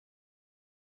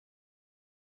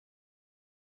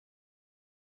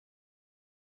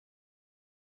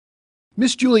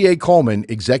Miss Julie A. Coleman,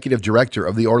 Executive Director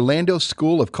of the Orlando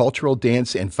School of Cultural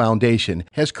Dance and Foundation,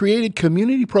 has created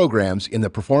community programs in the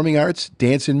performing arts,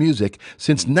 dance, and music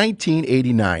since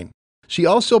 1989. She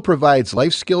also provides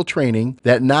life skill training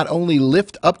that not only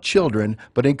lift up children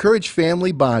but encourage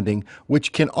family bonding,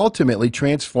 which can ultimately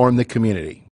transform the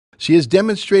community. She has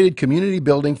demonstrated community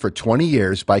building for 20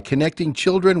 years by connecting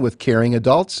children with caring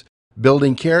adults,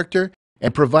 building character,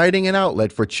 and providing an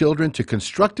outlet for children to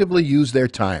constructively use their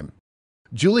time.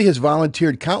 Julie has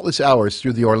volunteered countless hours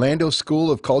through the Orlando School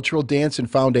of Cultural Dance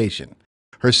and Foundation.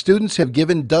 Her students have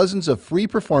given dozens of free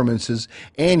performances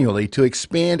annually to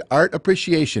expand art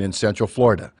appreciation in Central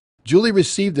Florida. Julie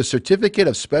received the Certificate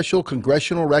of Special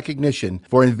Congressional Recognition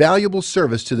for invaluable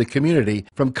service to the community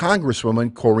from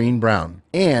Congresswoman Corrine Brown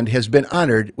and has been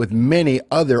honored with many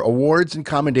other awards and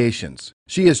commendations.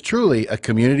 She is truly a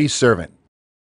community servant.